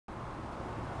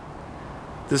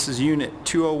This is Unit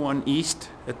 201 East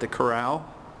at the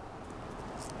Corral,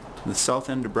 the south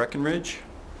end of Breckenridge.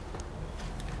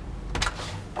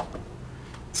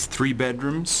 It's 3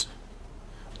 bedrooms,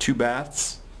 2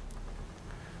 baths,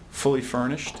 fully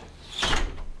furnished.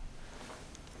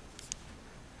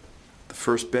 The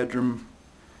first bedroom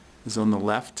is on the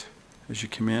left as you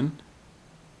come in.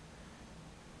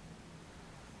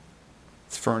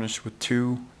 It's furnished with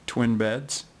 2 twin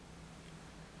beds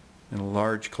and a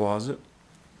large closet.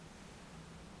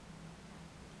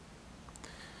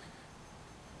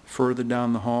 Further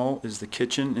down the hall is the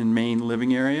kitchen and main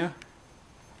living area.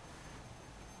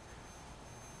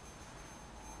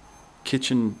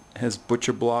 Kitchen has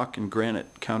butcher block and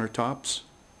granite countertops.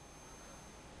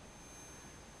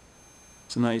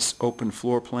 It's a nice open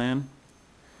floor plan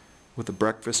with a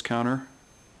breakfast counter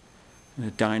and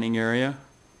a dining area.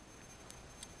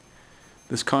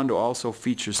 This condo also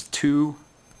features 2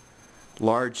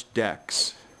 large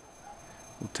decks.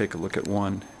 We'll take a look at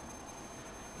one.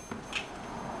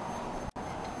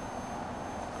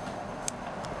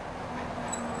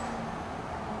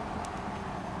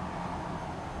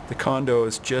 The condo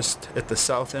is just at the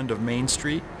south end of Main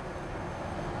Street,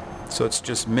 so it's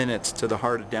just minutes to the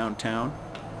heart of downtown.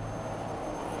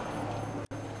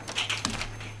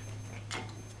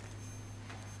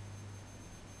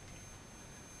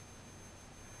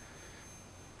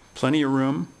 Plenty of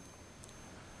room.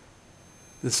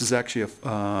 This is actually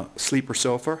a sleeper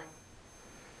sofa,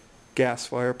 gas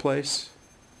fireplace.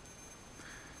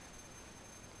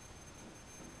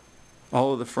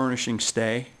 All of the furnishings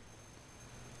stay.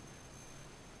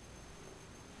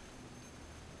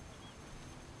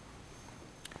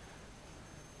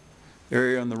 The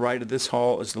area on the right of this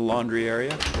hall is the laundry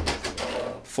area,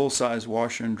 full-size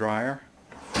washer and dryer.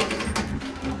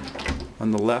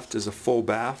 On the left is a full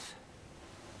bath.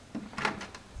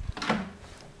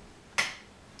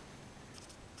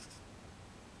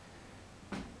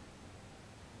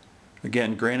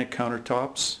 Again, granite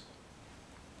countertops.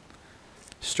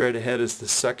 Straight ahead is the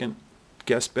second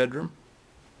guest bedroom.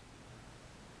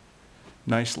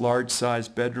 Nice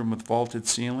large-sized bedroom with vaulted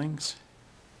ceilings.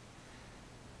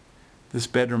 This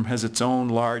bedroom has its own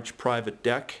large private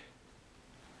deck.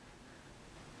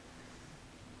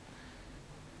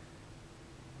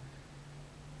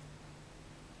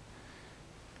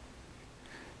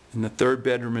 And the third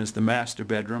bedroom is the master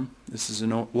bedroom. This is a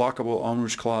lockable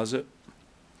owner's closet.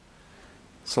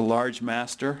 It's a large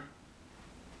master.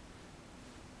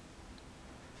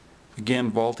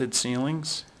 Again, vaulted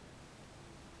ceilings.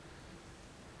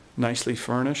 Nicely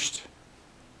furnished.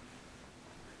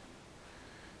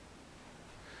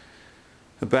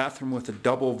 The bathroom with a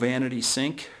double vanity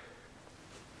sink.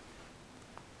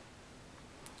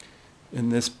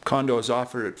 And this condo is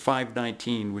offered at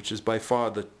 $519, which is by far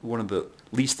one of the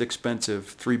least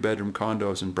expensive 3-bedroom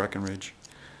condos in Breckenridge.